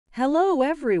Hello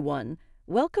everyone!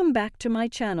 Welcome back to my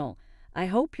channel. I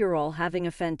hope you're all having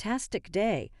a fantastic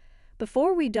day.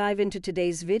 Before we dive into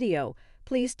today's video,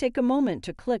 please take a moment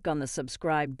to click on the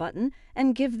subscribe button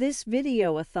and give this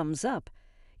video a thumbs up.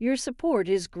 Your support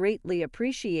is greatly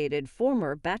appreciated.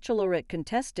 Former Bachelorette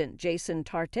contestant Jason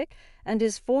Tartick and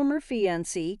his former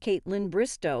fiancée Kaitlyn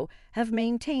Bristowe have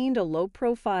maintained a low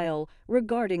profile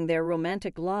regarding their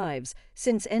romantic lives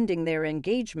since ending their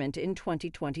engagement in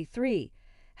 2023.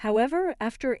 However,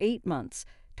 after 8 months,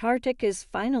 Tartick is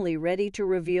finally ready to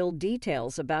reveal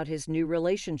details about his new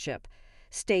relationship.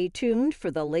 Stay tuned for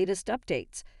the latest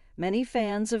updates. Many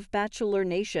fans of Bachelor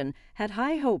Nation had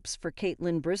high hopes for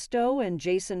Kaitlyn Bristowe and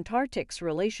Jason Tartick's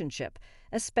relationship,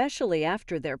 especially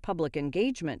after their public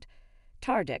engagement.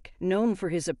 Tartick, known for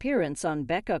his appearance on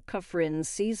Becca Kufrin's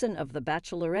season of The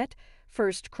Bachelorette,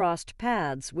 first crossed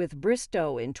paths with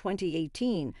Bristowe in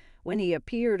 2018 when he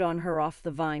appeared on her Off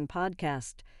the Vine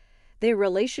podcast. Their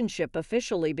relationship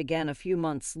officially began a few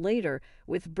months later,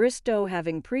 with Bristowe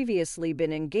having previously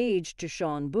been engaged to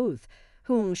Shawn Booth,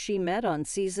 whom she met on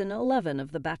season 11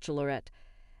 of The Bachelorette.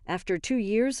 After 2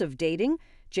 years of dating,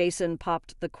 Jason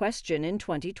popped the question in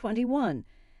 2021.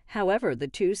 However, the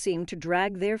two seemed to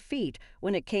drag their feet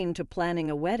when it came to planning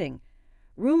a wedding.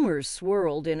 Rumors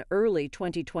swirled in early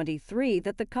 2023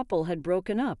 that the couple had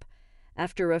broken up.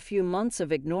 After a few months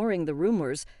of ignoring the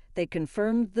rumors, they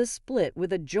confirmed the split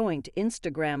with a joint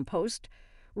Instagram post.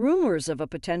 Rumors of a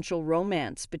potential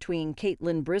romance between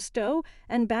Kaitlyn Bristowe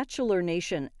and Bachelor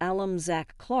Nation alum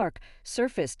Zach Clark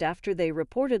surfaced after they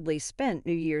reportedly spent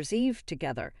New Year's Eve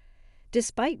together.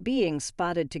 Despite being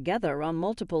spotted together on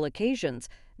multiple occasions,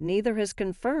 neither has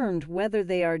confirmed whether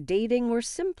they are dating or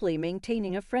simply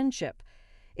maintaining a friendship.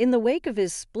 In the wake of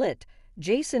his split,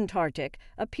 Jason Tartick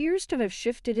appears to have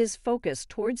shifted his focus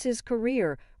towards his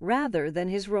career rather than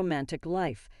his romantic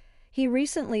life. He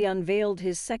recently unveiled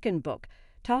his second book,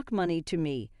 Talk Money to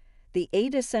Me, the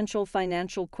 8 essential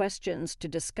financial questions to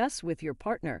discuss with your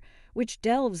partner, which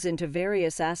delves into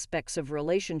various aspects of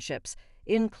relationships,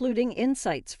 including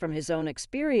insights from his own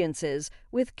experiences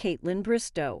with Kaitlyn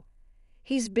Bristowe.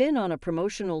 He's been on a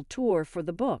promotional tour for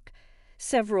the book.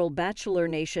 Several Bachelor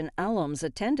Nation alums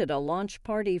attended a launch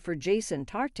party for Jason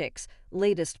Tartick's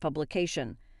latest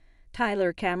publication.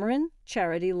 Tyler Cameron,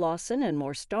 Charity Lawson, and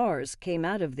more stars came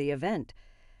out of the event.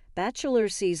 Bachelor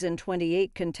Season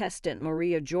 28 contestant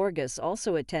Maria Jorgis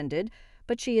also attended,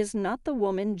 but she is not the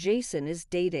woman Jason is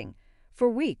dating. For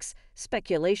weeks,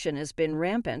 speculation has been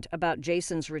rampant about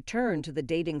Jason's return to the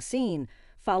dating scene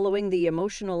following the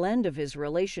emotional end of his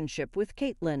relationship with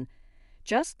Kaitlyn.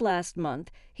 Just last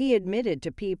month, he admitted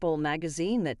to People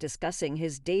magazine that discussing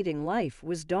his dating life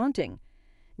was daunting.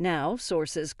 Now,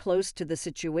 sources close to the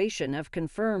situation have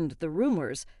confirmed the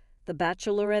rumors. The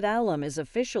Bachelorette alum is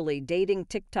officially dating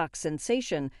TikTok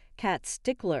sensation Kat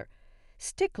Stickler.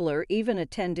 Stickler even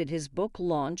attended his book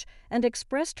launch and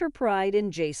expressed her pride in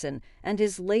Jason and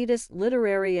his latest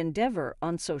literary endeavor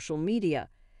on social media.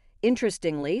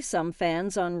 Interestingly, some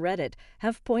fans on Reddit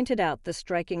have pointed out the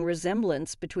striking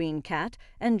resemblance between Kat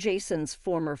and Jason's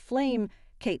former flame,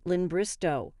 Kaitlyn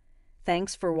Bristowe.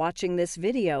 Thanks for watching this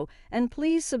video, and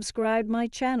please subscribe my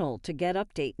channel to get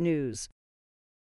update news.